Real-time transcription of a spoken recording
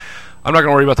I'm not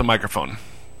going to worry about the microphone.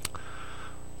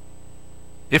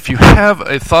 If you have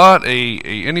a thought,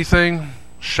 anything,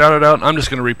 shout it out. I'm just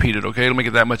going to repeat it, okay? It'll make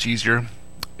it that much easier.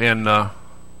 And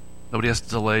nobody has to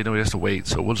delay, nobody has to wait,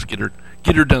 so we'll just get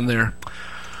her done there.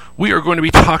 We are going to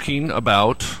be talking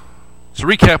about, so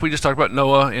recap, we just talked about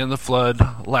Noah and the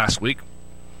flood last week.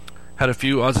 Had a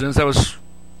few odds and ends. That was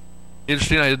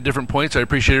interesting. I had different points. I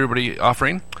appreciate everybody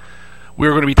offering. We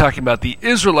are going to be talking about the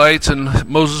Israelites and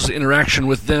Moses' interaction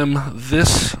with them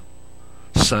this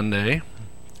Sunday.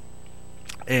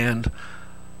 And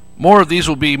more of these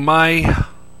will be my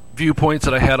viewpoints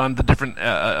that I had on the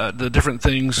different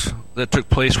things that took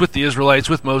place with the Israelites,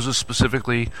 with Moses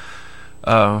specifically,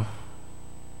 and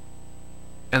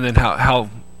then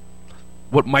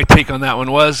what my take on that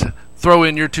one was. Throw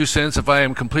in your 2 cents. If I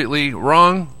am completely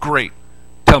wrong, great.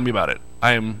 Tell me about it.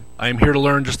 I am here to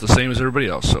learn just the same as everybody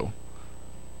else. So,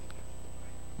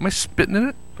 am I spitting in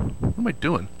it? What am I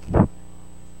doing?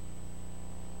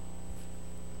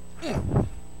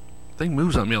 Thing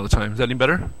moves on me all the time. Is that any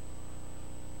better?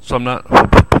 So I'm not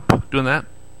doing that.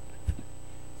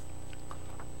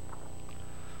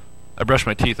 I brushed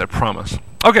my teeth, I promise.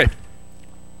 Okay.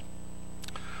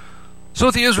 So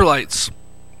with the Israelites,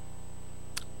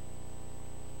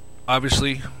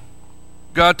 obviously,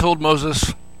 God told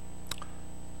Moses,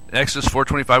 Exodus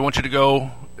 4:25, I want you to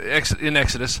go, in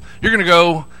Exodus, you're going to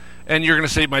go and you're going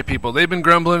to save my people. They've been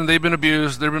grumbling, they've been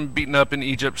abused, they've been beaten up in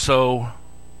Egypt, so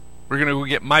we're going to go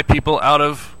get my people out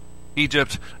of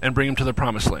Egypt and bring them to the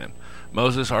promised land.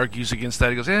 Moses argues against that.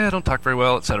 He goes, don't talk very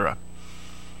well, etc.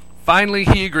 Finally,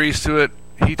 he agrees to it.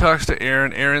 He talks to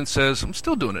Aaron. Aaron says, I'm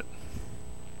still doing it.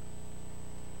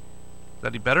 Is that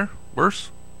any better?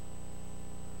 Worse?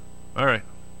 All right.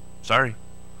 Sorry.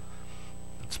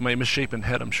 It's my misshapen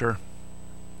head, I'm sure.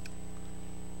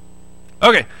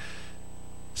 Okay.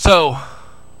 So,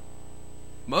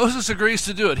 Moses agrees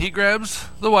to do it. He grabs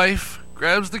the wife,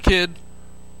 grabs the kid.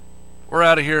 We're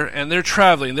out of here, and they're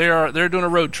traveling. They're doing a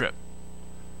road trip.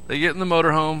 They get in the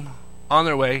motorhome on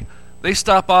their way. They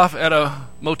stop off at a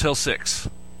Motel 6.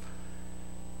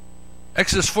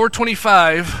 Exodus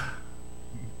 4:25.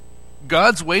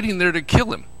 God's waiting there to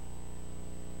kill him.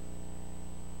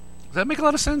 Does that make a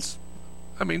lot of sense?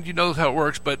 I mean, you know how it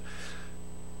works, but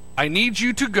I need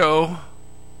you to go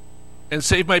and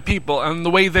save my people. On the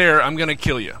way there, I'm going to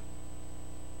kill you.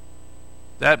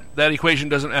 That equation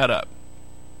doesn't add up.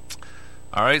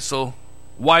 All right, so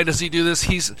why does he do this?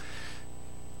 He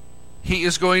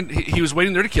was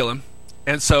waiting there to kill him,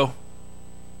 and so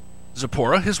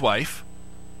Zipporah, his wife,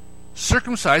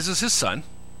 circumcises his son,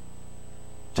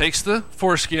 takes the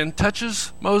foreskin,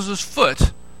 touches Moses'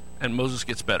 foot, and Moses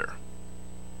gets better.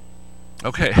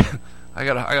 Okay, I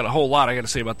got a whole lot I got to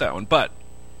say about that one, but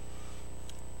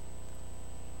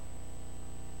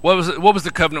what was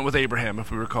the covenant with Abraham,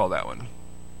 if we recall that one?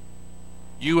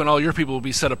 You and all your people will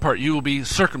be set apart. You will be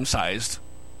circumcised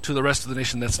to the rest of the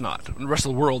nation that's not. And the rest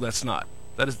of the world that's not.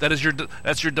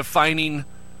 That's your defining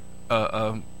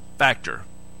factor.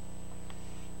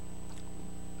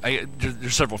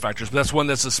 There's several factors, but that's one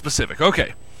that's a specific.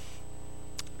 Okay.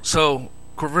 So,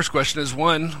 first question is,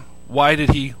 why did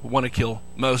he want to kill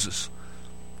Moses?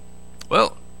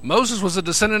 Well, Moses was a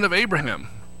descendant of Abraham.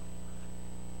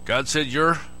 God said,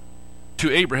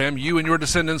 to Abraham, you and your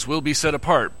descendants will be set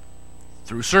apart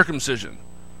through circumcision.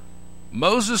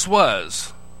 Moses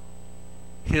was.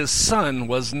 His son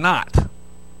was not.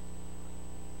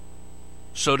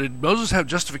 So did Moses have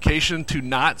justification to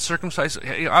not circumcise?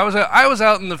 Hey, I was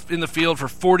out in the field for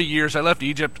 40 years. I left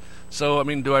Egypt. So, I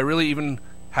mean, do I really even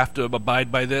have to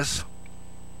abide by this?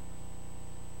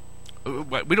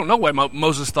 We don't know why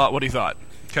Moses thought what he thought.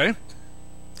 Okay?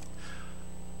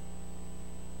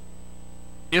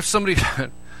 If somebody...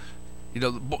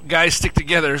 guys stick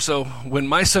together, so when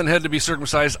my son had to be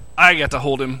circumcised, I got to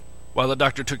hold him while the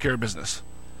doctor took care of business.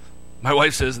 My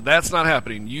wife says, that's not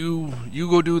happening. You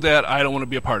go do that. I don't want to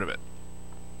be a part of it.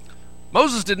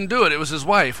 Moses didn't do it. It was his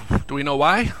wife. Do we know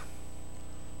why?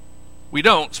 We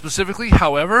don't specifically.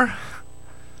 However,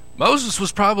 Moses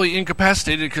was probably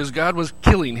incapacitated because God was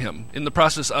killing him in the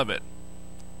process of it.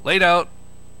 Laid out,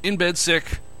 in bed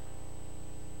sick,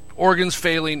 organs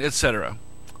failing, etc.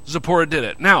 Zipporah did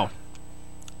it. Now,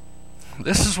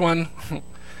 this is one...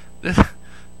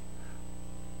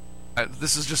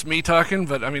 This is just me talking,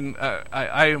 but I mean,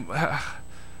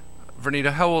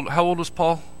 Vernita, how old was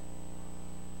Paul?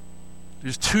 He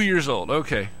was 2 years old.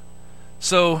 Okay.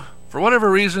 So, for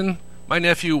whatever reason, my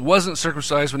nephew wasn't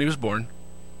circumcised when he was born.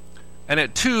 And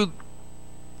at 2,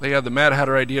 they had the Mad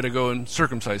Hatter idea to go and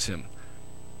circumcise him.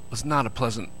 It was not a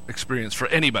pleasant experience for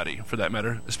anybody, for that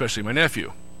matter, especially my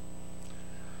nephew.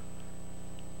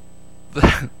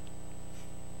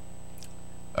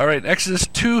 All right, Exodus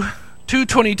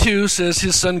 2:22 says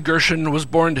his son Gershon was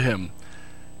born to him.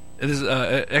 It is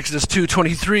Exodus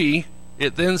 2:23.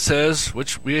 It then says,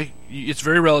 it's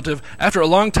very relative, after a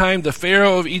long time the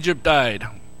Pharaoh of Egypt died.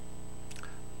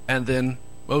 And then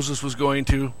Moses was going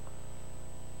to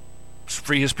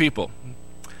free his people.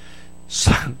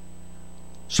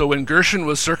 So when Gershon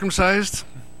was circumcised,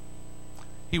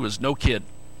 he was no kid.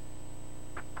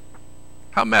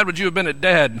 How mad would you have been at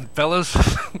Dad, fellas?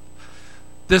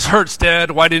 This hurts,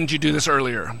 Dad. Why didn't you do this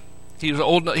earlier? He was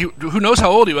old. Who knows how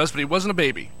old he was, but he wasn't a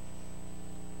baby.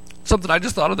 Something I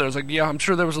just thought of there. I was like, yeah, I'm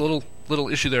sure there was a little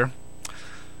issue there.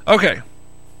 Okay.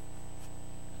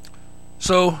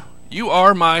 So you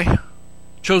are my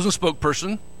chosen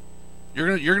spokesperson.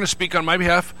 You're gonna speak on my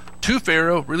behalf to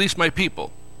Pharaoh, release my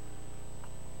people.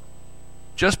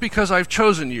 Just because I've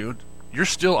chosen you, you're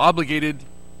still obligated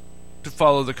to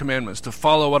follow the commandments, to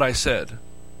follow what I said.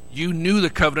 You knew the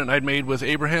covenant I'd made with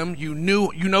Abraham. You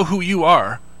know who you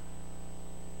are.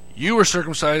 You were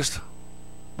circumcised.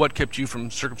 What kept you from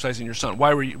circumcising your son?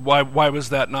 Why was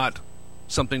that not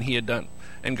something he had done?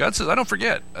 And God says, I don't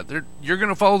forget. You're going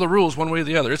to follow the rules one way or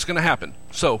the other. It's going to happen.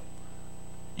 So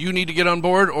you need to get on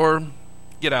board or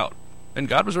get out. And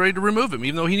God was ready to remove him,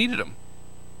 even though he needed him.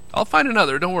 I'll find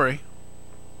another. Don't worry.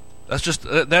 That's just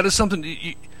that is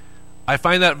something. I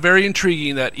find that very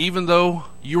intriguing. That even though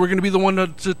you were going to be the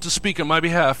one to speak on my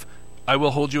behalf, I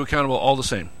will hold you accountable all the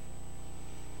same.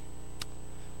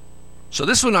 So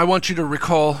this one I want you to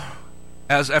recall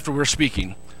as after we're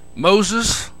speaking.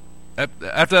 Moses,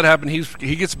 after that happened,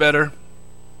 he gets better.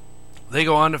 They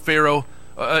go on to Pharaoh,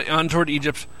 on toward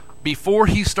Egypt. Before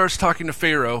he starts talking to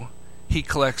Pharaoh, he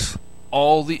collects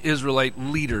all the Israelite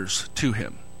leaders to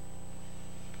him.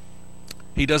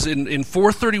 He does it in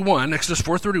 431, Exodus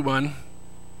 4:31.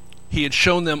 He had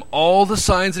shown them all the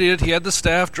signs that he did. He had the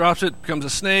staff, drops it, becomes a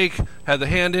snake, had the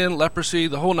hand in, leprosy,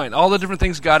 the whole nine. All the different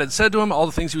things God had said to him, all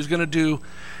the things he was going to do.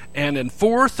 And in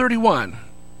 431,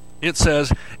 it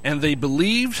says, and they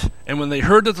believed, and when they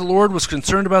heard that the Lord was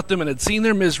concerned about them and had seen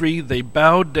their misery, they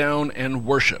bowed down and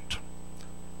worshipped.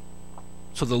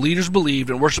 So the leaders believed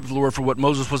and worshipped the Lord for what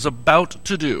Moses was about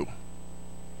to do.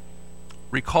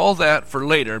 Recall that for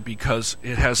later because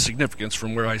it has significance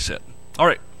from where I sit. All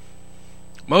right.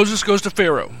 Moses goes to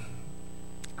Pharaoh.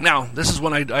 Now, this is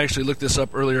when I actually looked this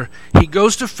up earlier. He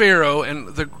goes to Pharaoh, and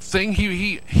the thing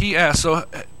he asked, so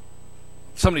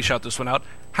somebody shout this one out.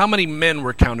 How many men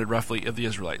were counted roughly of the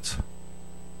Israelites?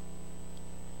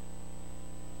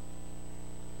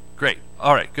 Great.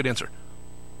 All right, good answer.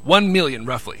 1 million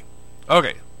roughly.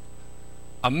 Okay.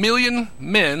 1 million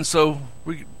men, so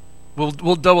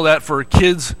we'll double that for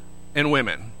kids and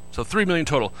women. So 3 million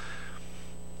total.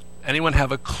 Anyone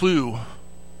have a clue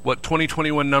what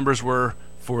 2021 numbers were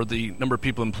for the number of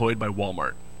people employed by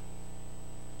Walmart?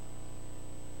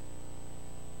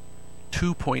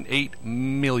 2.8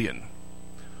 million.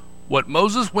 What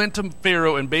Moses went to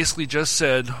Pharaoh and basically just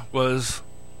said was,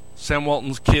 Sam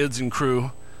Walton's kids and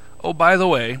crew, oh, by the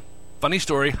way, funny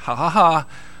story, ha ha ha,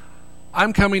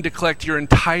 I'm coming to collect your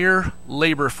entire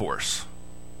labor force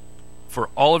for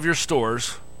all of your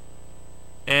stores,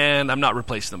 and I'm not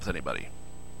replacing them with anybody.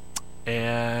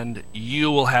 And you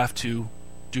will have to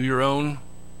do your own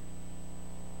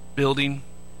building.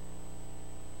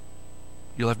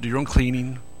 You'll have to do your own cleaning.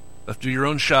 You'll have to do your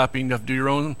own shopping. You'll have to do your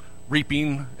own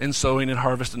reaping and sowing and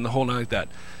harvest and the whole nine like that.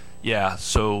 Yeah,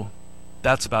 so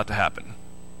that's about to happen.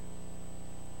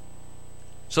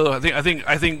 So I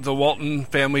think the Walton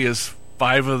family is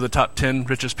 5 of the top 10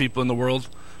 richest people in the world.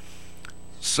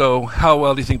 So how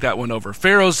well do you think that went over?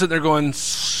 Pharaoh's sitting there going,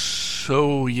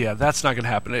 so yeah, that's not going to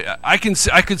happen. I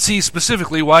could see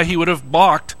specifically why he would have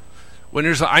balked when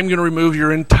there's I'm going to remove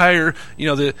your entire,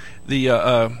 the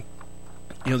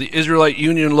Israelite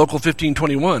Union Local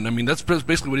 1521. I mean, that's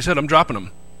basically what he said. I'm dropping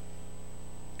them.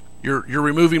 You're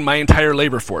removing my entire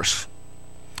labor force.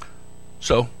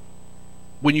 So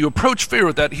when you approach Pharaoh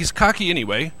with that, he's cocky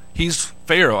anyway. He's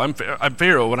Pharaoh. I'm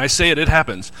Pharaoh. When I say it, it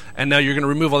happens. And now you're going to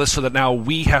remove all this so that now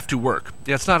we have to work.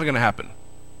 Yeah, it's not going to happen.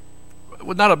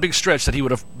 Not a big stretch that he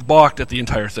would have balked at the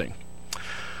entire thing.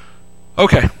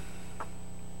 Okay.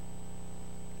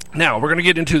 Now, we're going to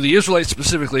get into the Israelites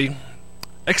specifically.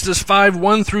 Exodus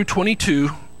 5:1 through 22.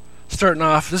 Starting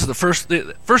off, this is the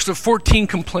first of 14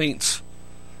 complaints.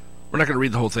 We're not going to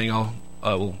read the whole thing.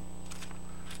 I will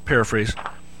paraphrase.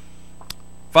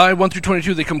 5:1 through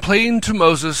 22. They complained to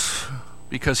Moses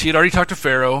because he had already talked to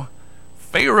Pharaoh.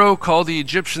 Pharaoh called the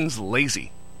Egyptians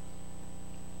lazy.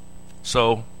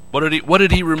 So, what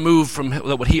did he remove from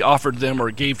what he offered them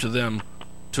or gave to them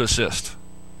to assist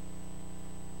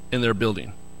in their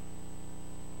building?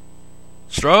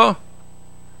 Straw?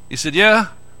 He said, yeah,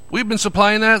 we've been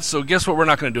supplying that, so guess what we're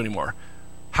not going to do anymore.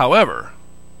 However,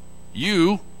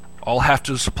 you all have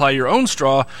to supply your own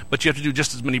straw, but you have to do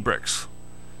just as many bricks.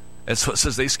 And so it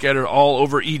says they scattered all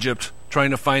over Egypt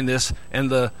trying to find this, and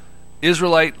the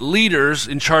Israelite leaders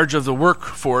in charge of the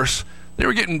workforce, they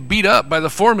were getting beat up by the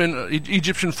foreman,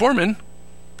 Egyptian foreman,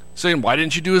 saying, why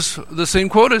didn't you do the same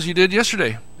quota as you did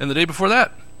yesterday and the day before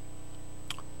that?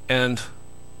 And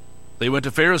they went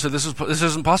to Pharaoh and said, this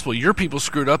isn't possible. Your people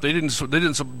screwed up. They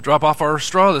didn't drop off our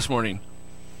straw this morning.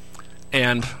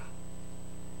 And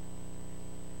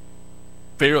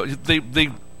Pharaoh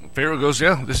goes,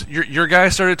 yeah, your guy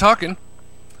started talking.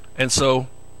 And so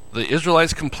the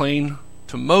Israelites complain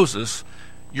to Moses,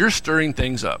 you're stirring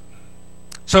things up.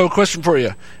 So, question for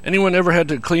you. Anyone ever had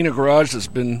to clean a garage that's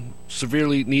been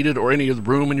severely needed, or any of the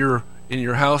room in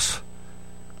your house?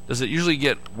 Does it usually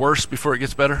get worse before it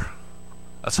gets better?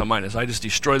 That's how mine is. I just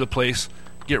destroy the place,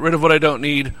 get rid of what I don't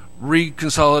need,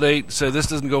 reconsolidate, say this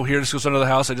doesn't go here, this goes under the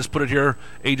house. I just put it here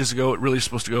ages ago. It really is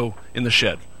supposed to go in the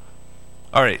shed.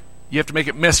 All right. You have to make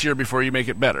it messier before you make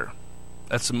it better.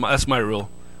 That's my rule.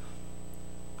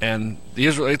 And the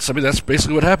Israelites, I mean, that's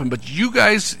basically what happened. But you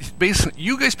guys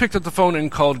picked up the phone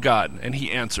and called God, and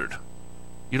he answered.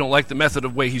 You don't like the method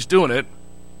of way he's doing it,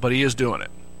 but he is doing it.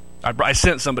 I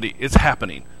sent somebody. It's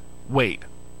happening. Wait.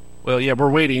 Well, yeah, we're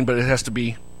waiting, but it has to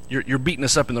be, you're beating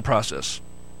us up in the process.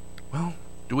 Well,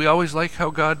 do we always like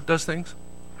how God does things?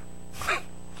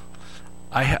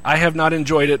 I have not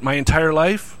enjoyed it my entire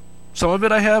life. Some of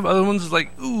it I have. Other ones is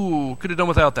like, ooh, could have done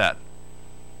without that.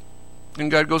 And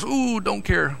God goes, ooh, don't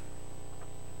care.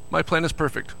 My plan is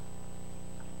perfect.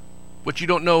 What you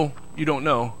don't know,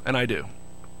 and I do.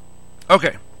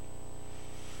 Okay.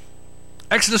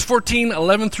 Exodus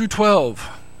 14:11 through 12.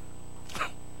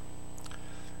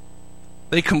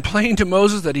 They complained to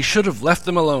Moses that he should have left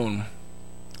them alone.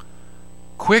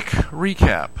 Quick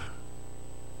recap.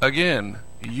 Again,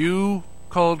 you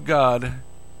called God,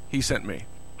 he sent me.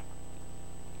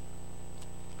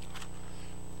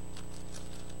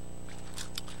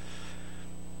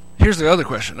 Here's the other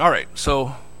question. All right,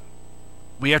 so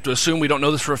we have to assume we don't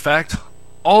know this for a fact.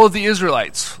 All of the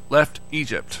Israelites left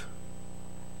Egypt,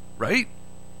 right?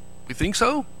 We think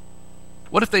so?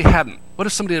 What if they hadn't? What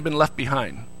if somebody had been left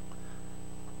behind?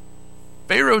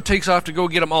 Pharaoh takes off to go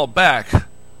get them all back.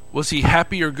 Was he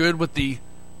happy or good with the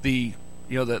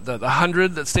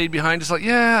 100 that stayed behind? Just like,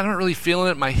 yeah, I'm not really feeling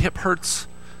it. My hip hurts.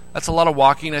 That's a lot of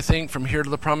walking, I think, from here to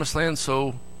the Promised Land.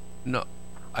 So, no.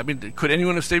 I mean, could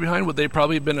anyone have stayed behind? Would they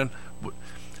probably have been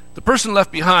the person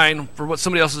left behind for what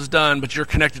somebody else has done, but you're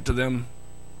connected to them?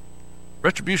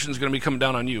 Retribution is going to be coming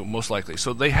down on you, most likely.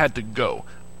 So they had to go.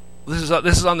 This is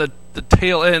on the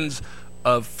tail ends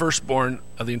of firstborn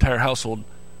of the entire household,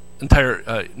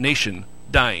 entire nation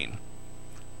dying.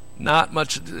 Not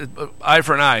much eye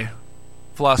for an eye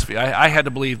philosophy. I had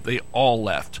to believe they all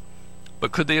left.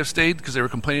 But could they have stayed because they were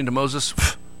complaining to Moses?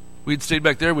 We'd stayed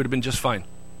back there, we'd have been just fine.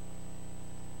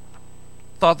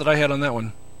 Thought that I had on that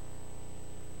one.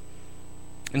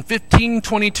 In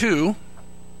 1522,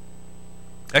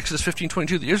 Exodus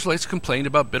 15:22, the Israelites complained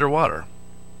about bitter water.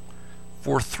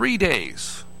 For 3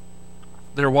 days,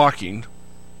 they're walking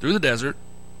through the desert.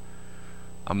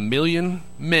 1 million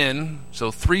men, so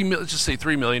 3 million, let's just say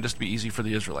 3 million, just to be easy for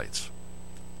the Israelites.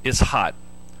 It's hot.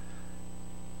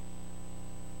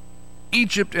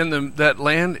 Egypt and that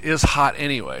land is hot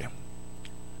anyway,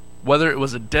 whether it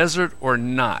was a desert or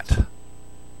not.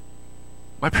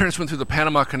 My parents went through the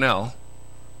Panama Canal,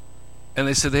 and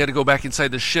they said they had to go back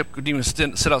inside the ship, couldn't even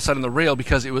sit outside on the rail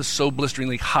because it was so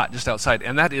blisteringly hot just outside.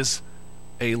 And that is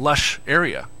a lush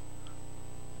area.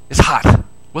 It's hot. It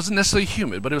wasn't necessarily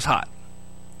humid, but it was hot.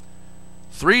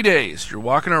 3 days, you're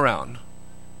walking around.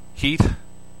 Heat.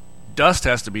 Dust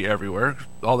has to be everywhere.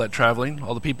 All that traveling,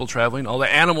 all the people traveling, all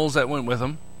the animals that went with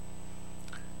them.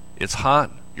 It's hot.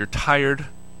 You're tired,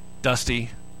 dusty,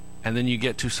 and then you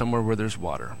get to somewhere where there's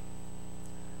water.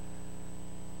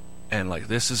 And like,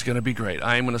 this is going to be great.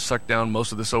 I am going to suck down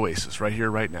most of this oasis right here,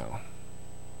 right now.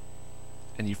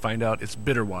 And you find out it's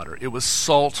bitter water. It was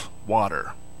salt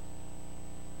water.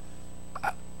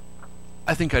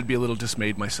 I think I'd be a little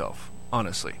dismayed myself,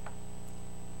 honestly.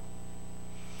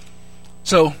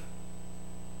 So,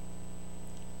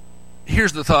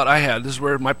 here's the thought I had. This is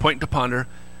where my point to ponder.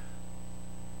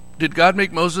 Did God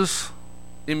make Moses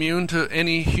immune to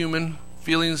any human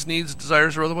feelings, needs,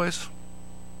 desires, or otherwise?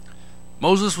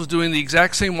 Moses was doing the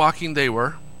exact same walking they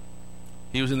were.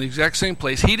 He was in the exact same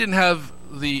place. He didn't have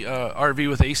the RV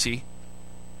with AC.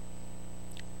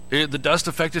 The dust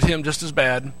affected him just as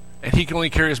bad, and he could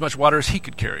only carry as much water as he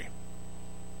could carry.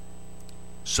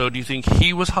 So do you think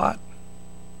he was hot?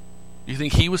 You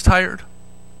think he was tired?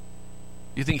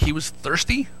 You think he was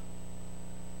thirsty?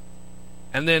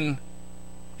 And then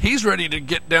he's ready to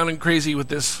get down and crazy with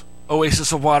this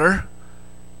oasis of water.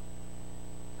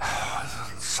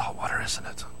 Salt water, isn't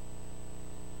it?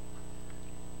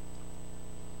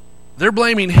 They're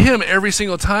blaming him every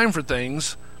single time for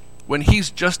things when he's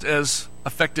just as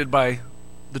affected by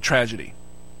the tragedy.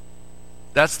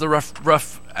 That's the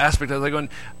rough aspect of it. Going,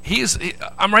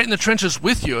 I'm right in the trenches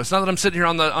with you. It's not that I'm sitting here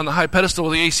on the high pedestal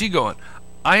with the AC going.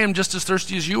 I am just as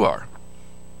thirsty as you are.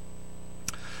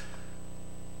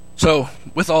 So,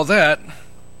 with all that,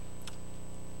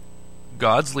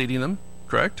 God's leading them,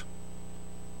 correct?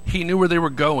 He knew where they were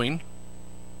going.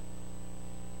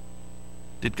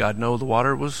 Did God know the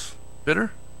water was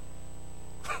bitter?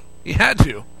 He had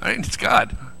to. I mean, it's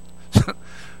God. Do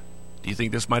you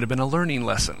think this might have been a learning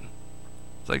lesson?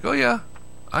 It's like, oh yeah,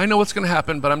 I know what's going to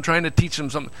happen, but I'm trying to teach them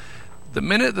something. The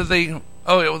minute that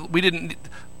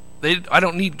I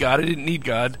don't need God. I didn't need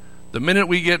God. The minute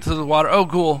we get to the water, oh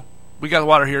cool, we got the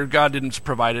water here. God didn't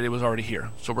provide it. It was already here.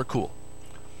 So we're cool.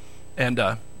 And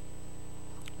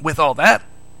with all that,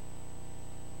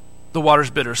 the water's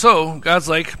bitter. So God's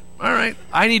like, all right,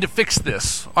 I need to fix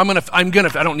this. I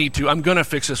don't need to. I'm going to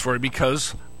fix this for you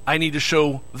because I need to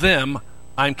show them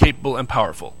I'm capable and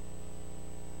powerful.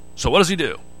 So what does he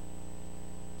do?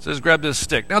 He says, grab this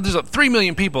stick. Now there's 3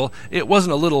 million people. It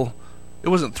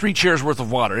wasn't 3 chairs worth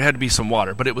of water. It had to be some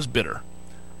water, but it was bitter.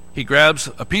 He grabs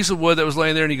a piece of wood that was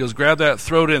laying there and he goes, grab that,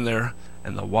 throw it in there,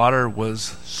 and the water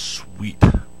was sweet.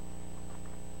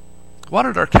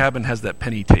 Water at our cabin has that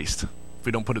penny taste if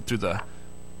we don't put it through the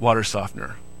water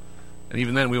softener. And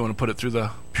even then we want to put it through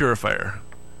the purifier.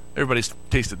 Everybody's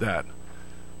tasted that.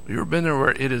 Have you ever been there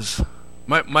where it is...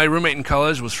 My roommate in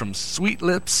college was from Sweet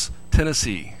Lips,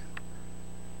 Tennessee.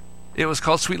 It was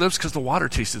called Sweet Lips because the water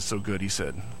tasted so good, he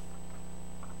said.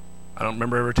 I don't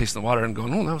remember ever tasting the water and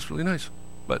going, oh, that was really nice.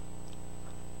 But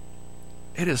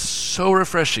it is so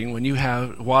refreshing when you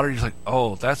have water. You're like,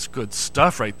 oh, that's good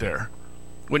stuff right there.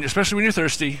 Especially when you're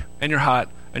thirsty and you're hot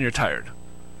and you're tired.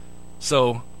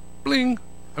 So, bling.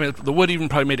 I mean, the wood even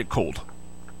probably made it cold.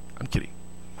 I'm kidding.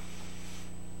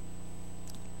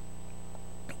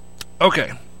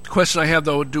 Okay. The question I have,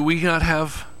 though, do we not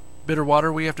have bitter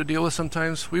water we have to deal with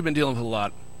sometimes? We've been dealing with a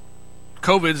lot.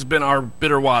 COVID's been our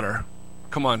bitter water.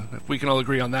 Come on, if we can all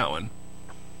agree on that one.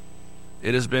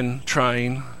 It has been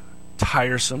trying,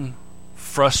 tiresome,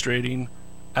 frustrating,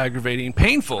 aggravating,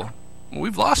 painful.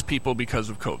 We've lost people because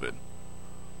of COVID.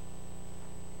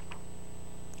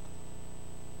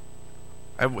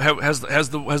 Has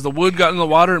the wood gotten in the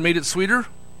water and made it sweeter?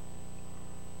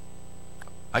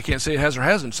 I can't say it has or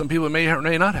hasn't. Some people may or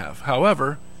may not have.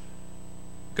 However,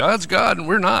 God's God and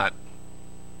we're not.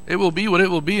 It will be what it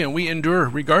will be, and we endure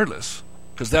regardless,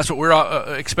 because that's what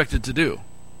we're expected to do.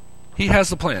 He has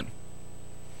the plan.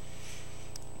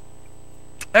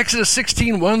 Exodus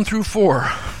 16, 1 through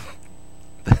 4.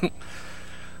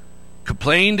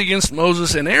 Complained against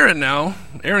Moses and Aaron now.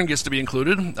 Aaron gets to be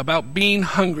included, about being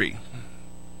hungry.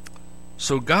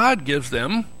 So God gives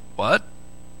them, what?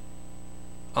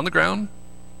 On the ground?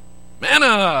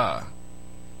 Manna!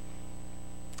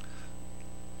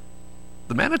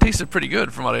 The manna tasted pretty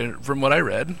good from what I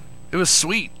read. It was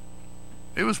sweet.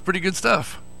 It was pretty good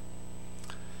stuff.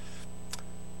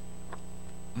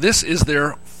 This is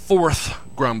their 4th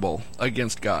grumble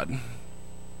against God.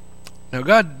 Now,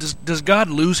 does God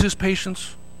lose his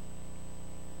patience?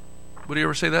 Would he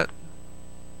ever say that?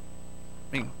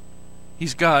 I mean,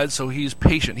 he's God, so he's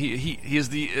patient. He is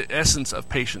the essence of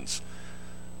patience.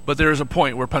 But there is a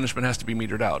point where punishment has to be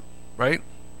metered out, right?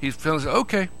 He feels,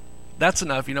 okay, that's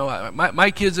enough. You know,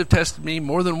 my kids have tested me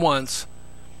more than once,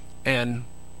 and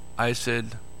I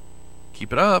said,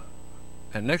 keep it up,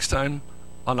 and next time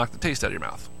I'll knock the taste out of your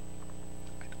mouth.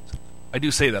 I do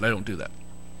say that. I don't do that.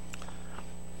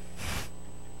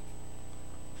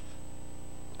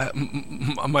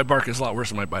 My bark is a lot worse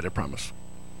than my bite, I promise.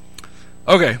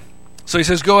 Okay, so he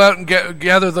says, go out and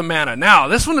gather the manna. Now,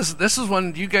 this is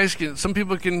one you guys can. Some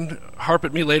people can harp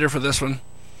at me later for this one.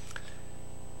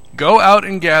 Go out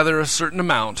and gather a certain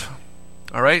amount.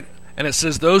 All right, and it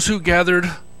says those who gathered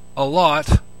a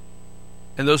lot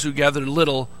and those who gathered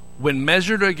little, when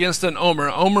measured against an omer,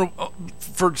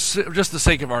 for just the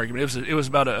sake of argument, it was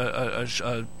about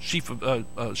a sheaf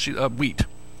of wheat.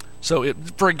 So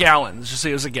for a gallon, let's just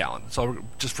say it was a gallon. So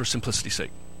just for simplicity's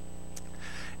sake.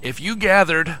 If you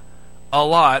gathered a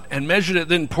lot and measured it,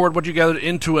 then poured what you gathered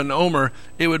into an omer,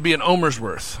 it would be an omer's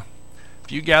worth.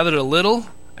 If you gathered a little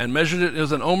and measured it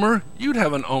as an omer, you'd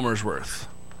have an omer's worth.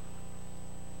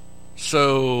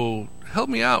 So help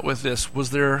me out with this.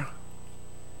 Was there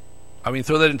I mean,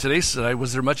 throw that in today's society.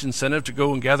 Was there much incentive to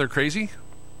go and gather crazy?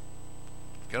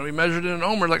 Got to be measured in an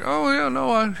omer. Like, oh, yeah,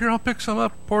 no, here, I'll pick some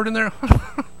up, pour it in there.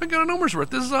 I got an omer's worth.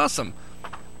 This is awesome.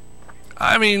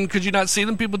 I mean, could you not see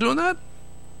them people doing that?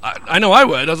 I know I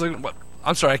would. I was like, what?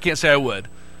 I'm sorry, I can't say I would.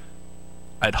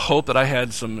 I'd hope that I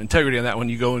had some integrity on that when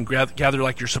you go and gather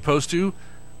like you're supposed to,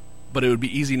 but it would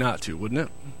be easy not to, wouldn't it?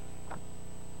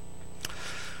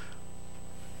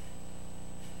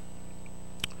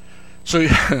 So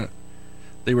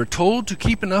they were told to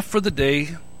keep enough for the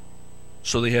day,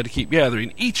 so they had to keep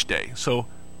gathering each day. So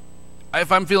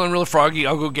if I'm feeling real froggy,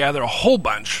 I'll go gather a whole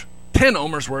bunch, 10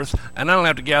 omers worth, and I don't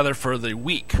have to gather for the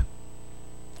week.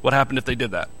 What happened if they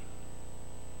did that?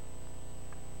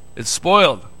 It's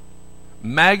spoiled.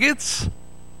 Maggots,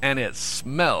 and it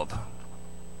smelled.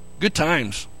 Good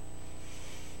times.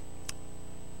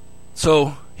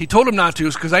 So he told them not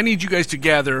to, because I need you guys to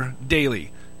gather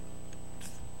daily.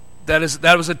 That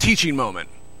was a teaching moment.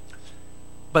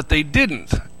 But they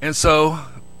didn't. And so,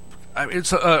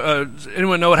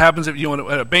 anyone know what happens if you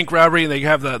want a bank robbery and they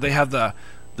have the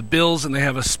bills, and they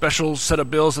have a special set of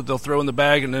bills that they'll throw in the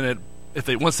bag, and then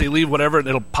once they leave, whatever,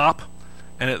 it'll pop,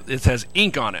 and it has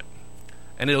ink on it,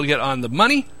 and it'll get on the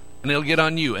money, and it'll get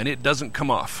on you, and it doesn't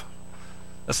come off.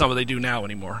 That's not what they do now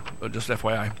anymore. Just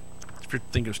FYI, if you're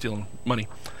thinking of stealing money.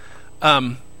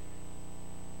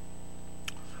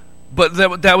 But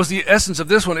that was the essence of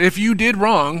this one. If you did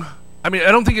wrong, I mean,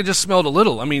 I don't think it just smelled a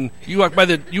little. I mean, you walk by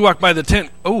the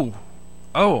tent.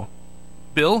 Oh,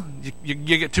 Bill, you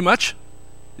get too much?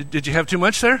 Did you have too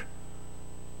much there?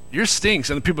 Yours stinks,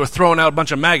 and the people are throwing out a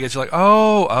bunch of maggots. You're like,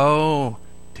 oh,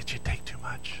 did you take too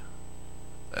much?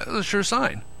 That was a sure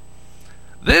sign.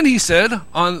 Then he said,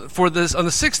 on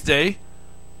the sixth day,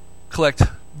 collect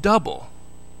double,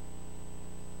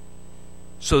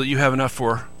 so that you have enough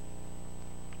for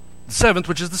the seventh,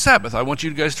 which is the Sabbath. I want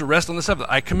you guys to rest on the seventh.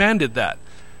 I commanded that.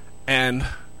 And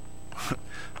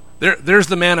there's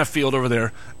the manna field over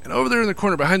there. And over there in the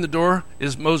corner behind the door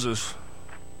is Moses.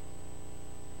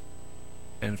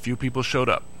 And a few people showed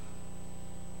up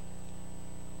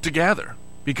to gather,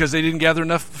 because they didn't gather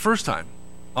enough the first time.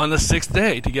 On the sixth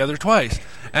day, to gather twice.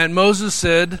 And Moses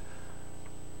said,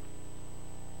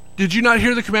 did you not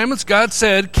hear the commandments? God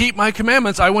said, keep my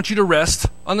commandments. I want you to rest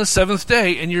on the seventh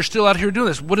day, and you're still out here doing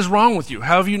this. What is wrong with you?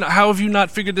 How have you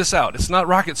not figured this out? It's not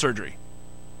rocket surgery.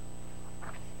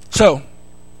 So,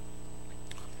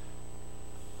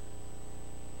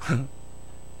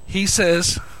 he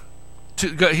says,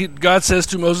 God says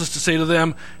to Moses to say to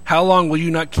them, how long will you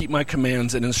not keep my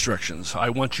commands and instructions?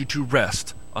 I want you to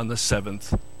rest on the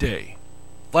seventh day.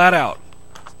 Flat out.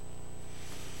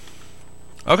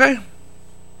 Okay.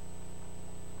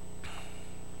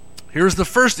 Here's the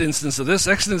first instance of this.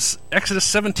 Exodus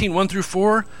 17, 1 through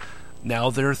 4. Now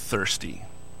they're thirsty.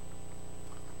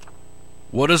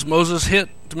 What does Moses hit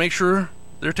to make sure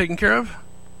they're taken care of?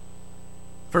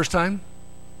 First time,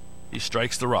 he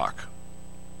strikes the rock.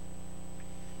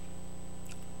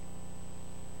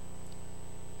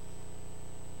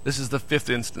 This is the fifth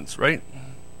instance, right?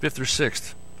 Fifth or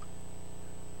sixth.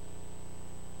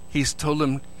 He's told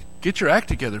them, get your act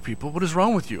together, people. What is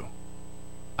wrong with you?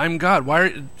 I'm God.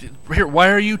 Why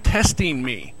are you testing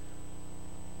me?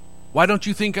 Why don't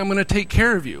you think I'm going to take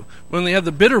care of you? When they had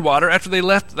the bitter water, after they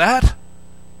left that,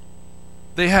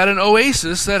 they had an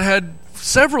oasis that had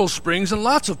several springs and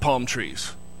lots of palm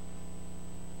trees.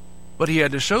 But he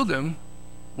had to show them,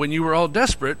 when you were all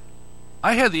desperate,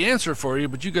 I had the answer for you,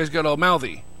 but you guys got all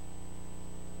mouthy.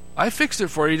 I fixed it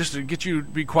for you just to get you to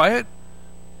be quiet,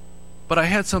 but I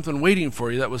had something waiting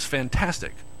for you that was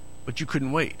fantastic, but you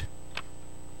couldn't wait.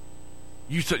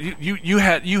 You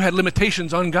had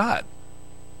limitations on God.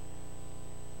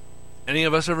 Any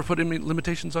of us ever put any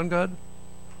limitations on God?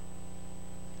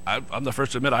 I'm the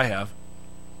first to admit I have.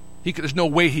 There's no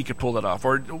way he could pull that off.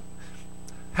 Or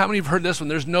how many have heard this one?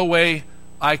 There's no way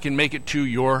I can make it to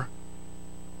your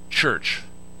church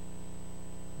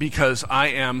because I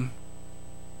am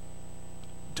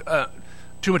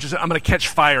too much. I'm going to catch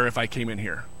fire if I came in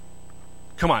here.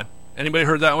 Come on. Anybody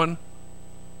heard that one?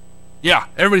 Yeah,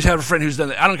 everybody's had a friend who's done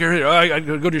that. I don't care who. I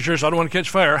go to your church, so I don't want to catch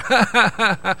fire.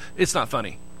 It's not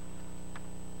funny.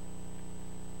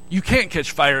 You can't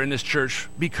catch fire in this church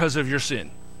because of your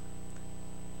sin.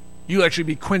 You'll actually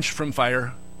be quenched from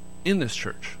fire in this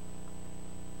church.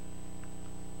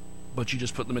 But you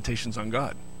just put limitations on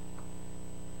God.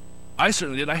 I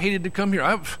certainly did. I hated to come here.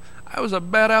 I was a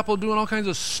bad apple doing all kinds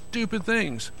of stupid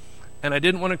things. And I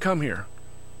didn't want to come here.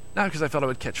 Not because I felt I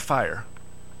would catch fire.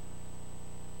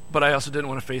 But I also didn't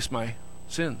want to face my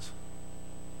sins.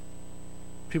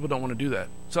 People don't want to do that.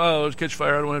 So, let's catch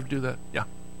fire. I don't want to have to do that. Yeah.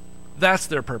 That's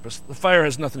their purpose. The fire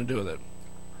has nothing to do with it.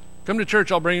 Come to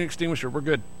church, I'll bring an extinguisher. We're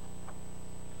good.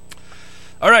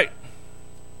 All right.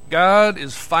 God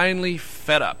is finally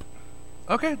fed up.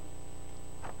 Okay.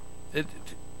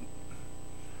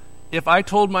 If I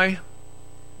told my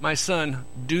son,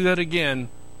 do that again,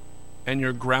 and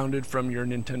you're grounded from your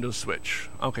Nintendo Switch.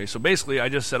 Okay, so basically I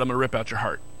just said I'm going to rip out your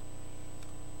heart.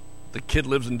 The kid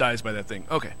lives and dies by that thing.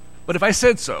 Okay. But if I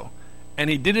said so, and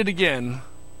he did it again,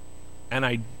 and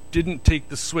I didn't take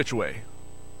the Switch away,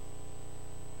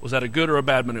 was that a good or a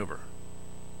bad maneuver?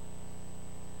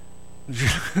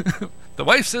 The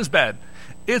wife says bad.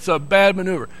 It's a bad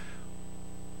maneuver.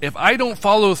 If I don't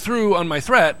follow through on my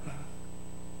threat,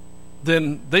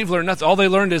 then they've learned nothing. All they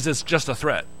learned is it's just a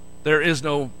threat. There is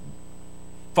no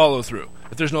follow through.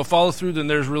 If there's no follow through, then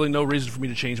there's really no reason for me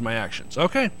to change my actions.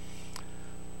 Okay.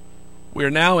 We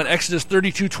are now in Exodus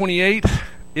 32:28.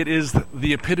 It is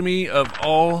the epitome of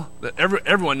all that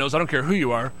everyone knows. I don't care who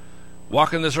you are.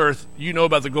 Walking this earth, you know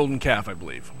about the golden calf, I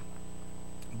believe.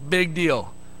 Big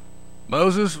deal.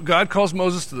 God calls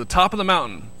Moses to the top of the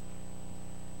mountain.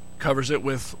 Covers it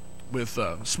with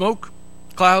smoke,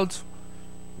 clouds,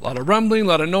 a lot of rumbling, a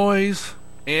lot of noise,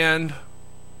 and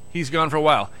he's gone for a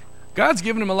while. God's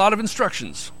given him a lot of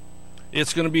instructions.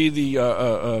 It's going to be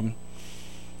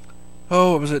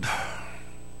what was it?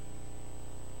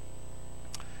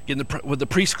 With the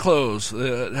priest's clothes,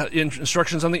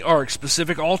 instructions on the ark,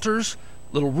 specific altars,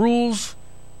 little rules,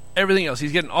 everything else.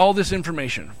 He's getting all this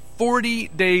information. 40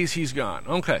 days he's gone.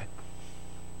 Okay.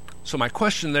 So my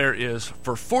question there is,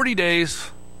 for 40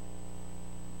 days,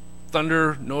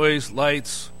 thunder, noise,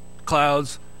 lights,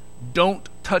 clouds, don't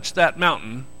touch that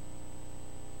mountain.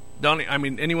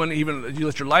 Anyone, even you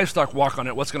let your livestock walk on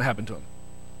it, what's going to happen to them?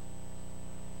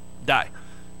 Die.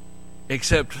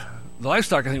 Except the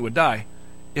livestock, I think, would die.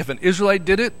 If an Israelite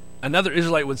did it, another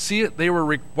Israelite would see it, they were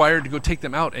required to go take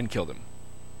them out and kill them.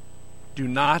 Do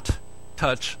not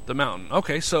touch the mountain.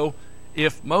 Okay, so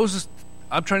if Moses,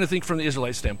 I'm trying to think from the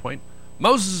Israelite standpoint,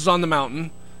 Moses is on the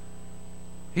mountain.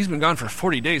 He's been gone for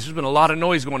 40 days. There's been a lot of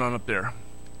noise going on up there.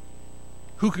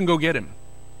 Who can go get him?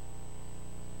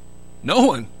 No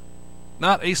one.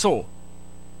 Not a soul.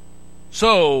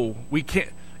 So we can't.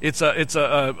 Is it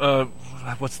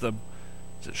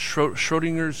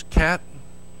Schrodinger's cat?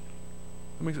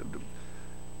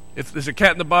 If there's a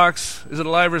cat in the box, is it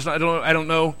alive or is it not? I don't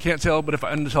know. Can't tell. But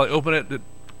until I open it,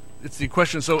 it's the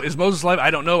question. So is Moses alive?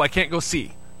 I don't know. I can't go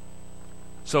see.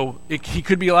 So he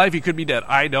could be alive. He could be dead.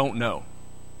 I don't know.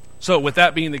 So with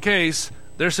that being the case,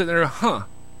 they're sitting there,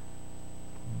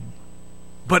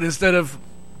 But instead of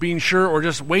being sure or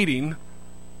just waiting,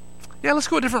 let's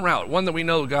go a different route. One that we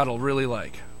know God will really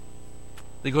like.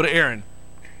 They go to Aaron.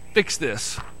 Fix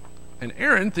this. And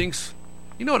Aaron thinks,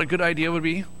 you know what a good idea would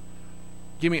be?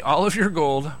 Give me all of your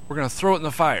gold. We're going to throw it in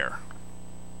the fire.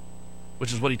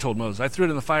 Which is what he told Moses. I threw it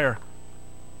in the fire,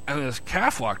 and this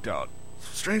calf walked out.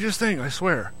 Strangest thing, I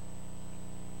swear.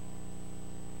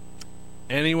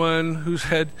 Anyone who's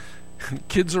had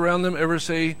kids around them ever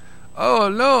say, oh,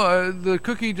 no, the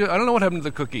cookie, I don't know what happened to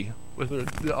the cookie with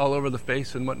it all over the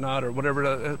face and whatnot or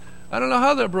whatever. I don't know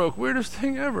how that broke. Weirdest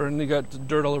thing ever. And they got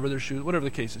dirt all over their shoes, whatever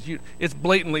the case is. It's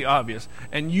blatantly obvious.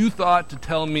 And you thought to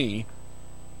tell me,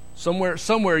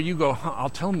 somewhere you go, I'll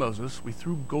tell Moses, we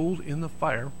threw gold in the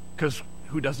fire, because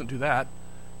who doesn't do that?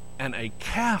 And a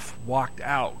calf walked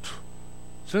out.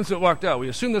 Since it walked out, we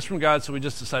assumed this from God, so we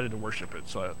just decided to worship it.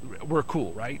 So we're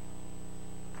cool, right?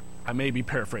 I may be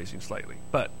paraphrasing slightly,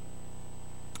 but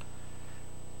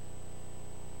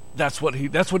that's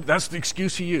the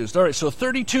excuse he used. All right, so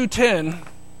 32:10,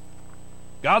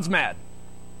 God's mad.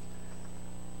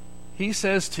 He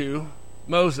says to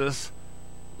Moses,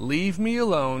 leave me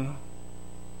alone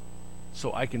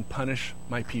so I can punish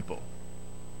my people.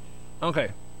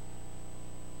 Okay.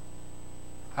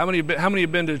 How many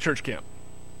have been to church camp?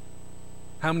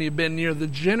 How many have been near the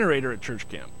generator at church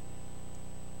camp?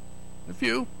 A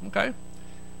few, okay.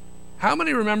 How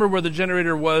many remember where the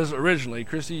generator was originally?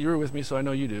 Christy, you were with me, so I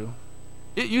know you do.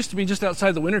 It used to be just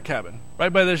outside the winter cabin,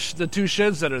 right by the two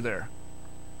sheds that are there.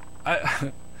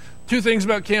 Two things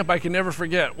about camp I can never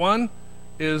forget. One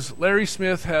is Larry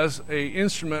Smith has an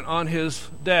instrument on his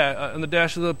on the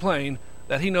dash of the plane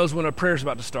that he knows when a prayer's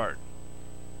about to start.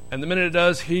 And the minute it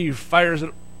does, he fires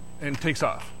it and takes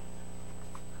off.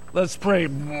 Let's pray.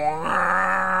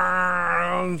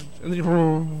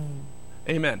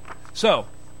 Amen. So,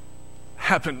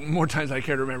 happened more times than I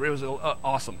care to remember. It was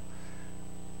awesome.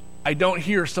 I don't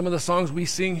hear some of the songs we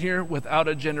sing here without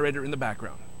a generator in the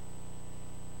background.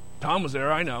 Tom was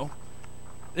there, I know.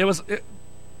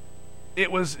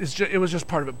 it was just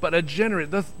part of it. But a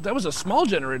generator, that was a small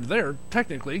generator there,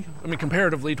 technically. I mean,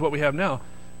 comparatively to what we have now.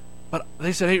 But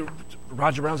they said, hey,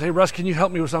 Roger Brown said, hey, Russ, can you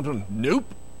help me with something? Nope.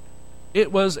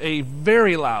 It was a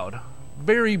very loud,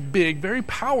 very big, very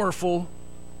powerful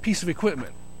piece of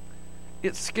equipment.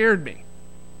 It scared me.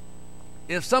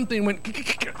 If something went,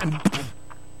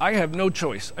 I have no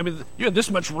choice. I mean, you had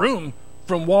this much room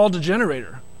from wall to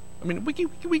generator. I mean, wiki.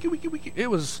 It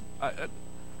was,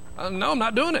 no, I'm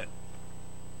not doing it.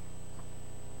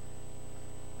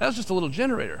 That was just a little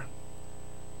generator.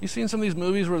 You seen some of these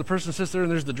movies where the person sits there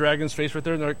and there's the dragon's face right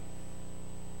there and they're like,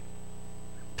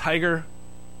 tiger,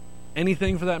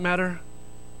 anything for that matter?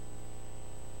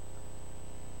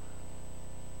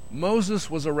 Moses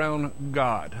was around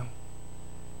God,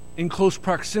 in close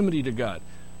proximity to God.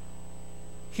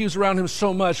 He was around him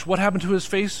so much. What happened to his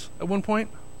face at one point?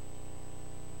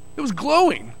 It was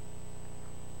glowing.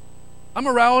 I'm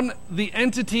around the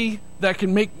entity that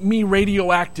can make me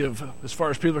radioactive as far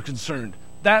as people are concerned.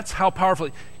 That's how powerful.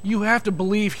 You have to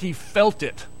believe he felt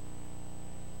it.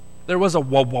 There was a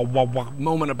wah, wah, wah, wah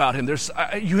moment about him. It's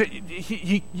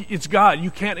God.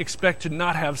 You can't expect to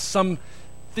not have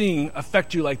something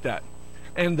affect you like that.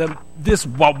 And this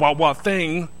wah, wah, wah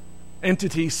thing,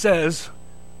 entity says,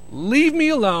 leave me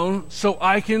alone so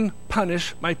I can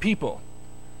punish my people.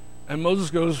 And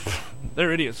Moses goes,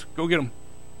 they're idiots. Go get them.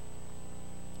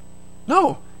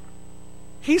 No.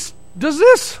 He does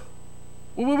this.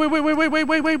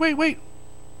 Wait.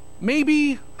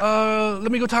 Maybe,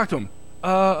 let me go talk to him.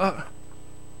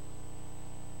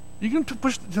 You're going to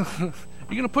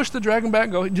push the dragon back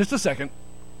and go, just a second.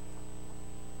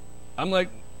 I'm like,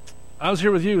 I was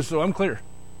here with you, so I'm clear.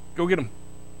 Go get them.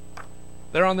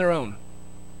 They're on their own.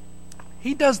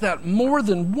 He does that more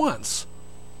than once.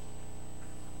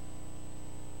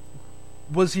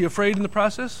 Was he afraid in the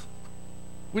process?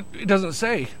 It doesn't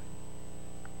say.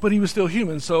 But he was still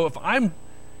human. So if I'm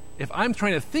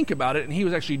trying to think about it and he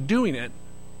was actually doing it,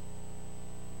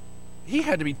 he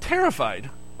had to be terrified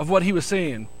of what he was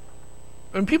saying.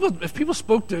 And if people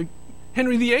spoke to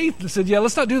Henry VIII and said, yeah,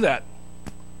 let's not do that,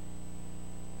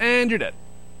 and you're dead.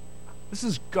 This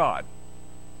is God.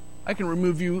 I can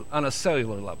remove you on a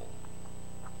cellular level.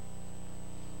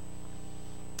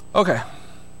 Okay.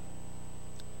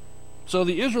 So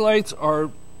the Israelites are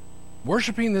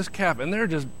worshiping this calf, and they're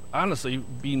just honestly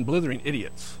being blithering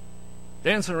idiots.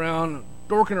 Dancing around,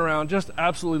 dorking around, just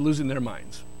absolutely losing their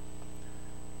minds.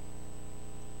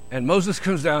 And Moses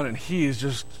comes down, and he is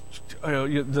just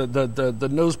the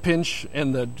nose pinch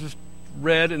and the just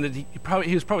red, and he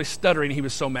was probably stuttering. He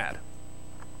was so mad.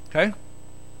 Okay?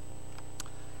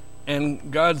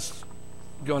 And God's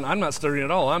going, I'm not stuttering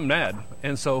at all. I'm mad.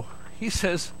 And so he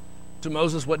says to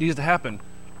Moses what needs to happen.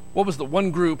 What was the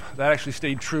one group that actually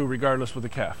stayed true regardless with the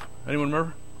calf? Anyone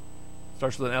remember?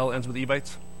 Starts with an L, ends with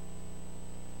Evites.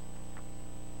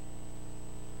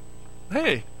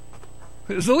 Hey,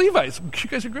 it's the Levites. You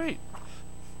guys are great.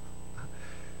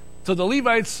 So the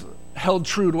Levites held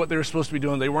true to what they were supposed to be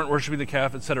doing. They weren't worshiping the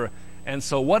calf, etc. And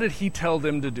so what did he tell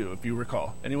them to do, if you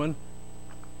recall? Anyone?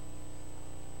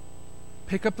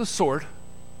 Pick up the sword,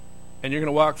 and you're going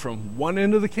to walk from one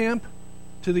end of the camp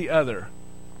to the other.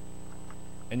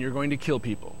 And you're going to kill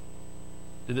people.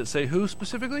 Did it say who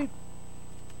specifically?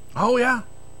 Oh, yeah.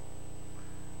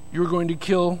 You're going to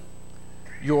kill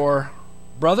your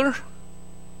brother,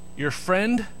 your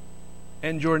friend,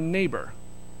 and your neighbor.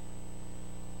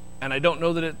 And I don't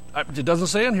know that it doesn't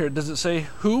say on here. Does it say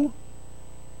who?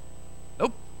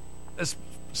 Nope. It's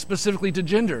specifically to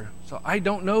gender. So I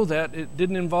don't know that it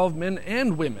didn't involve men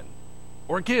and women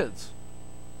or kids.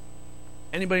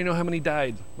 Anybody know how many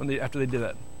died after they did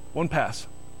that? One pass.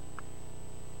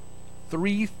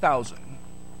 3,000.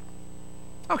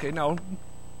 Okay, now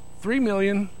 3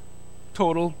 million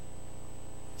total.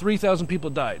 3,000 people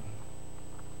died.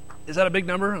 Is that a big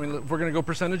number? I mean, if we're going to go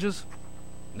percentages?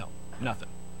 No, nothing.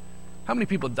 How many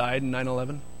people died in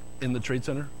 9/11 in the Trade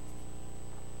Center?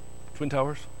 Twin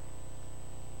Towers?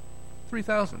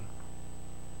 3,000.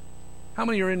 How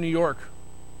many are in New York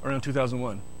around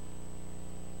 2001?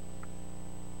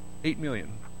 8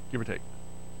 million, give or take.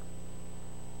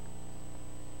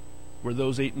 Were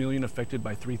those 8 million affected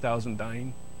by 3,000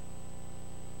 dying?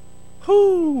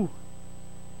 Whoo!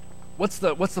 What's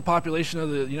the population of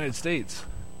the United States?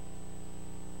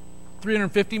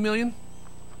 350 million?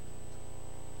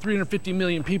 350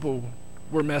 million people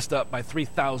were messed up by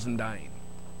 3,000 dying.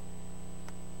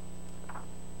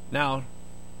 Now,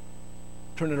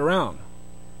 turn it around.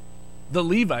 The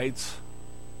Levites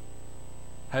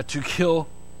had to kill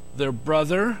their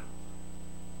brother,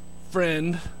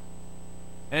 friend,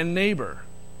 and neighbor.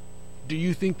 Do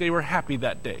you think they were happy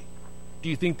that day? Do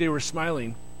you think they were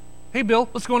smiling? Hey, Bill,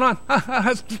 what's going on?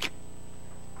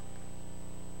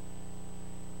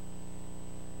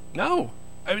 No.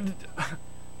 I mean,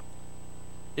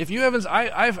 if you haven't,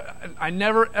 I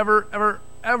never,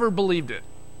 ever believed it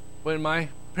when my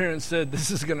parents said,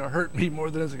 this is going to hurt me more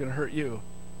than it's going to hurt you.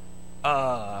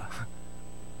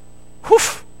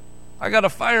 Whoof, I got a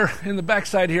fire in the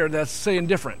backside here that's saying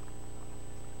different.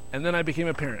 And then I became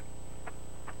a parent.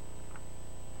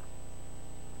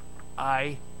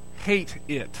 I hate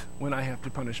it when I have to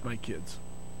punish my kids.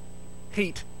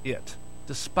 Hate it.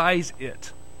 Despise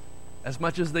it. As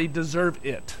much as they deserve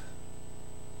it.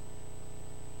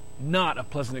 Not a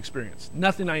pleasant experience.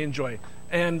 Nothing I enjoy.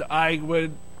 And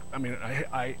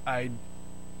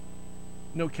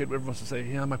no kid ever wants to say,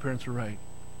 yeah, my parents were right.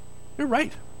 You're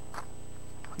right.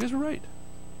 You guys were right.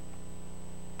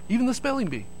 Even the spelling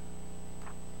bee.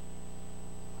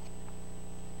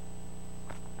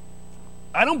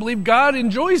 I don't believe God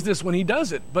enjoys this when he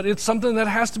does it, but it's something that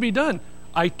has to be done.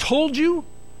 I told you,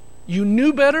 you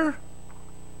knew better.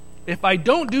 If I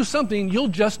don't do something, you'll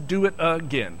just do it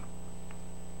again.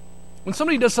 When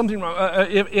somebody does something wrong,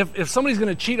 if somebody's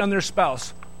going to cheat on their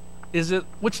spouse,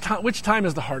 which time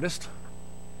is the hardest?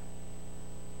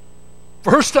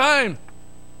 First time.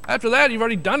 After that, you've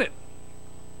already done it.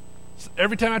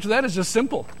 Every time after that is just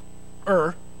simple.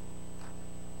 The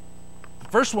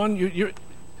first one,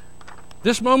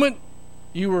 this moment,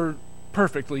 you were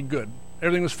perfectly good.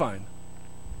 Everything was fine.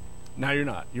 Now you're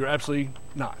not. You're absolutely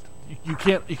not. You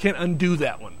can't undo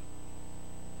that one.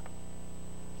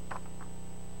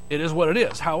 It is what it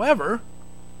is. However,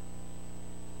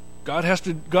 God has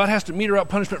to meter out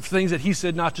punishment for things that he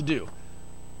said not to do.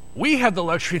 We have the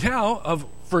luxury now of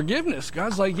forgiveness.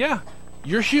 God's like, yeah,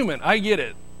 you're human. I get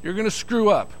it. You're going to screw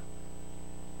up.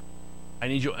 I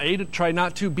need you, A, to try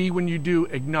not to, B, when you do,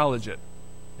 acknowledge it,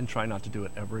 and try not to do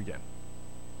it ever again.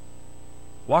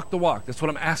 Walk the walk. That's what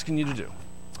I'm asking you to do.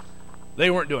 They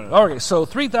weren't doing it. Okay, so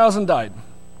 3,000 died.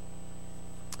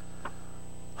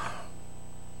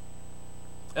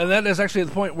 And that is actually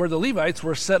the point where the Levites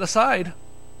were set aside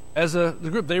as the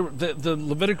group. The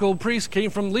Levitical priests came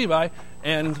from Levi,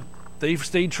 and they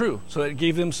stayed true. So it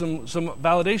gave them some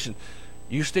validation.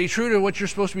 You stay true to what you're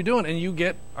supposed to be doing, and you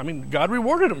get, God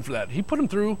rewarded them for that. He put them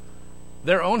through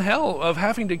their own hell of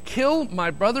having to kill my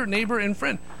brother, neighbor, and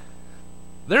friend.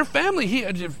 Their family,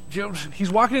 he's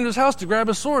walking into his house to grab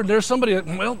his sword. There's somebody,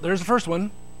 there's the first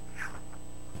one.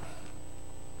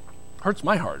 Hurts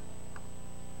my heart.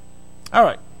 All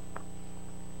right.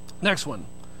 Next one.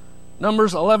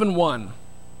 Numbers 11:1.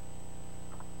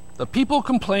 The people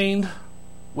complained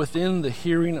within the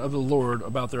hearing of the Lord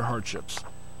about their hardships.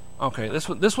 Okay,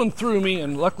 this one threw me,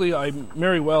 and luckily I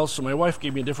marry well, so my wife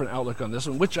gave me a different outlook on this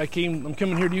one, which I'm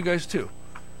coming here to you guys too.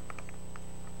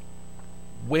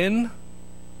 When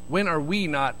are we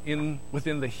not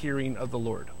within the hearing of the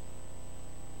Lord?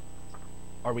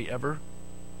 Are we ever?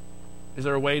 Is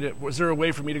there a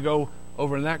way for me to go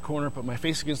over in that corner, put my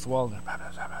face against the wall,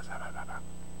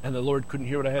 and the Lord couldn't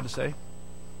hear what I had to say?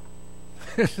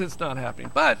 It's not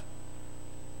happening. But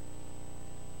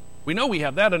we know we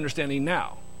have that understanding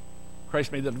now.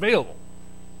 Christ made that available.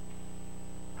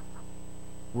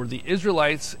 Were the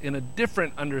Israelites in a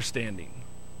different understanding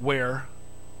where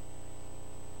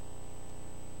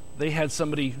they had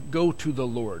somebody go to the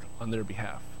Lord on their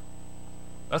behalf?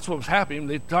 That's what was happening.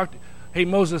 They talked, hey,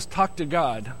 Moses, talk to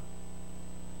God.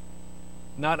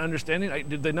 Not understanding.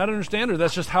 Did they not understand, or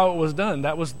that's just how it was done?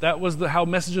 That was how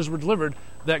messages were delivered,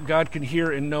 that God can hear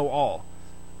and know all.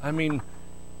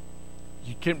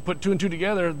 You can't put two and two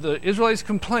together. The Israelites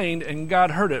complained, and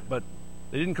God heard it, but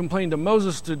they didn't complain to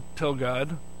Moses to tell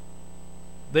God.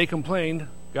 They complained,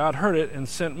 God heard it, and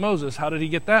sent Moses. How did he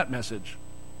get that message?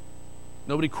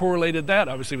 Nobody correlated that,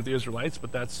 obviously, with the Israelites,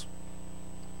 but that's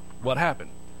what happened.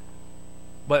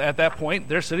 But at that point,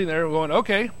 they're sitting there going,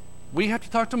 okay, we have to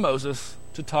talk to Moses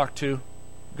to talk to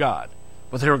God.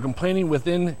 But they were complaining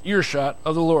within earshot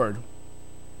of the Lord.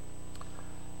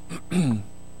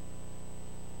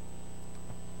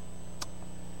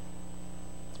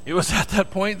 It was at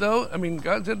that point, though,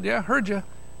 God said, yeah, heard you.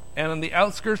 And on the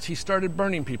outskirts, he started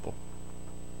burning people.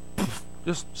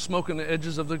 Just smoking the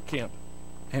edges of the camp.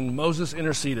 And Moses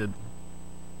interceded.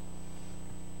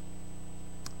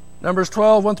 Numbers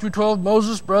 12, 1 through 12,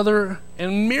 Moses' brother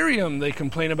and Miriam, they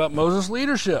complain about Moses'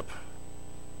 leadership.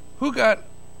 Who got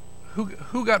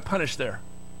punished there?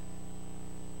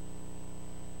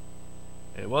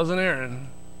 It wasn't Aaron.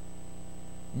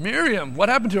 Miriam, what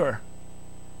happened to her?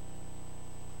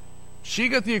 She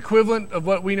got the equivalent of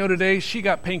what we know today. She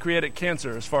got pancreatic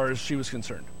cancer as far as she was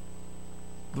concerned.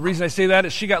 The reason I say that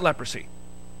is she got leprosy.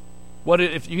 What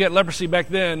if you get leprosy back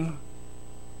then?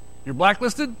 You're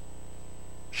blacklisted,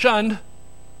 shunned,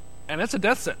 and that's a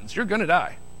death sentence. You're going to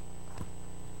die.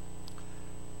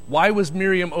 Why was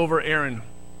Miriam over Aaron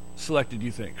selected,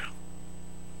 you think?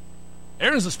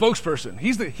 Aaron's the spokesperson.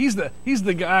 He's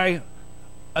the guy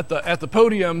at the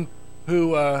podium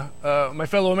who my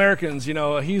fellow Americans,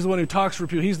 he's the one who talks for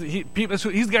people. He's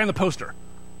the guy on the poster.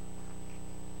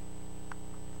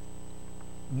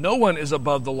 No one is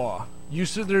above the law.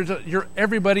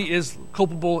 Everybody is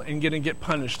culpable and going to get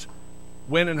punished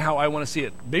when and how I want to see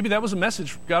it. Maybe that was a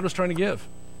message God was trying to give.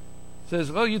 It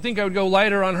says, oh, you think I would go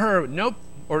lighter on her? Nope.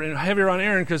 Or heavier on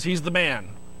Aaron because he's the man.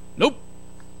 Nope.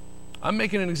 I'm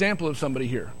making an example of somebody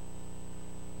here.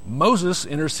 Moses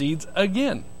intercedes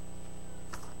again.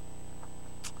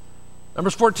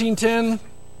 Numbers 14:10,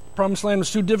 Promised Land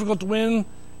was too difficult to win,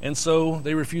 and so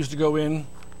they refused to go in.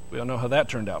 We all know how that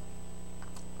turned out.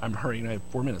 I'm hurrying, I have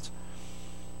 4 minutes.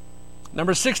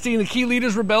 Number 16, the key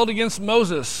leaders rebelled against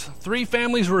Moses. 3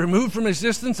 families were removed from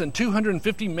existence and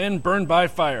 250 men burned by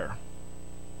fire.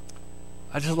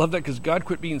 I just love that because God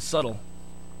quit being subtle.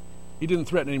 He didn't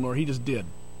threaten anymore, he just did.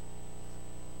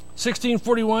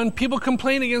 1641, people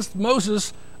complain against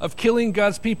Moses of killing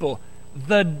God's people.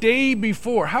 The day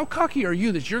before, how cocky are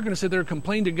you that you're going to sit there and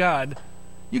complain to God?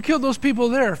 You killed those people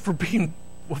there for being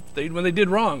when they did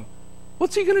wrong.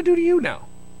 What's he going to do to you now?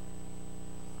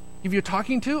 If you're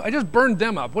talking to, I just burned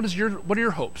them up. What are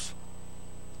your hopes?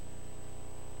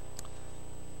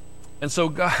 And so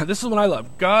God, this is what I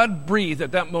love. God breathed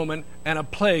at that moment, and a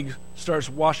plague starts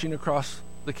washing across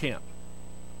the camp.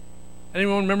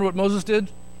 Anyone remember what Moses did?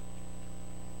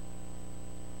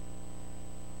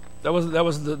 That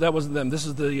wasn't them. This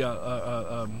is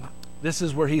this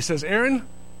is where he says, Aaron,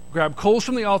 grab coals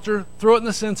from the altar, throw it in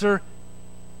the censer,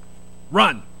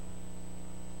 run.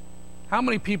 How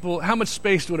much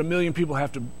space would 1 million people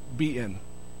have to be in?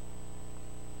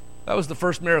 That was the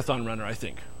first marathon runner, I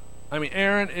think. I mean,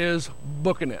 Aaron is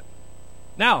booking it.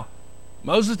 Now,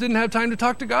 Moses didn't have time to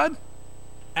talk to God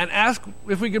and ask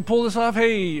if we could pull this off.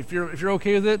 Hey, if you're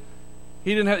okay with it.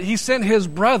 He sent his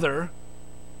brother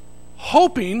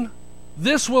hoping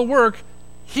this will work.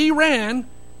 He ran.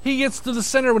 He gets to the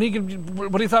center what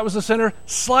he thought was the center,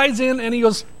 slides in, and he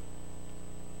goes,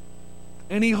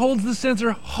 and he holds the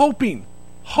censer hoping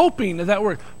that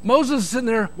worked. Moses is sitting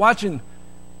there watching.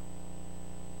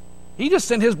 He just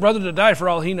sent his brother to die for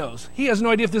all he knows. He has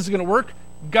no idea if this is going to work.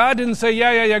 God didn't say,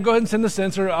 yeah, go ahead and send the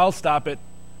censer, I'll stop it.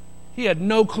 He had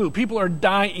no clue. People are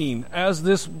dying as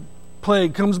this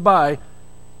plague comes by.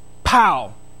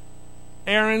 Pow!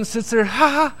 Aaron sits there,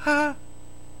 ha.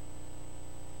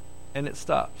 And it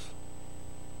stops.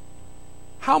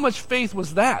 How much faith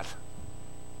was that?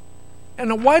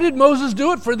 And why did Moses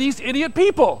do it for these idiot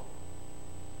people?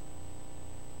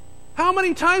 How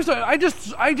many times I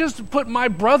just put my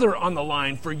brother on the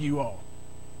line for you all.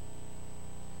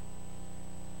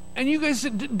 And you guys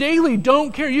daily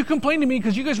don't care. You complain to me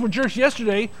because you guys were jerks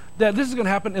yesterday that this is going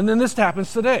to happen, and then this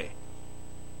happens today.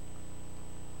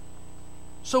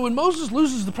 So when Moses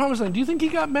loses the promised land, do you think he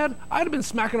got mad? I'd have been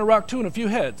smacking a rock too in a few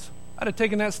heads. I'd have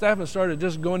taken that staff and started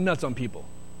just going nuts on people.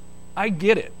 I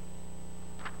get it.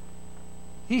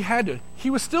 He had to. He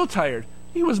was still tired.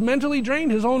 He was mentally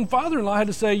drained. His own father-in-law had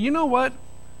to say, you know what?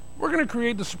 We're going to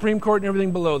create the Supreme Court and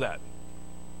everything below that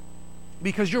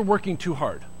because you're working too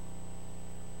hard.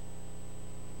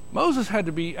 Moses had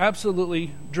to be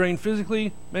absolutely drained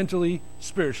physically, mentally,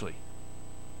 spiritually.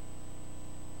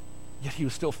 Yet he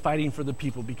was still fighting for the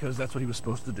people because that's what he was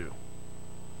supposed to do.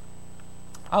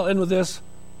 I'll end with this.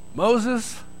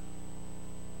 Moses,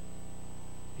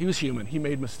 he was human. He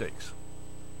made mistakes.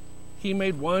 He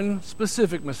made one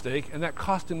specific mistake, and that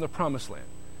cost him the promised land.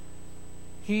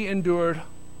 He endured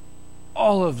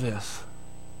all of this,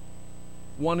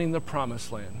 wanting the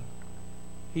promised land.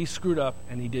 He screwed up,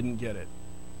 and he didn't get it.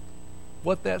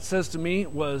 What that says to me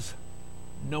was,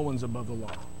 no one's above the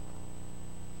law.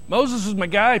 Moses was my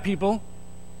guy, people.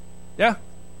 Yeah.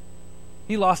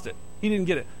 He lost it. He didn't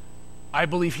get it. I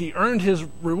believe he earned his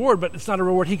reward, but it's not a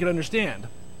reward he could understand.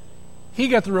 He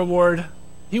got the reward.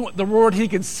 The reward he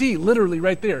could see, literally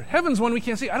right there. Heaven's one we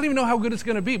can't see. I don't even know how good it's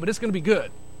going to be, but it's going to be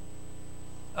good.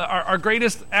 Our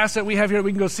greatest asset we have here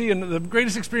we can go see, and the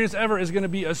greatest experience ever is going to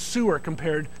be a sewer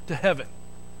compared to heaven.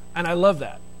 And I love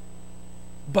that.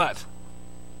 But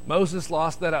Moses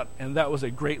lost that out, and that was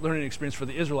a great learning experience for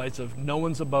the Israelites of no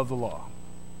one's above the law.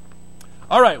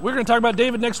 All right, we're going to talk about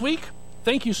David next week.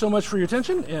 Thank you so much for your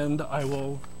attention, and I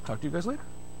will talk to you guys later.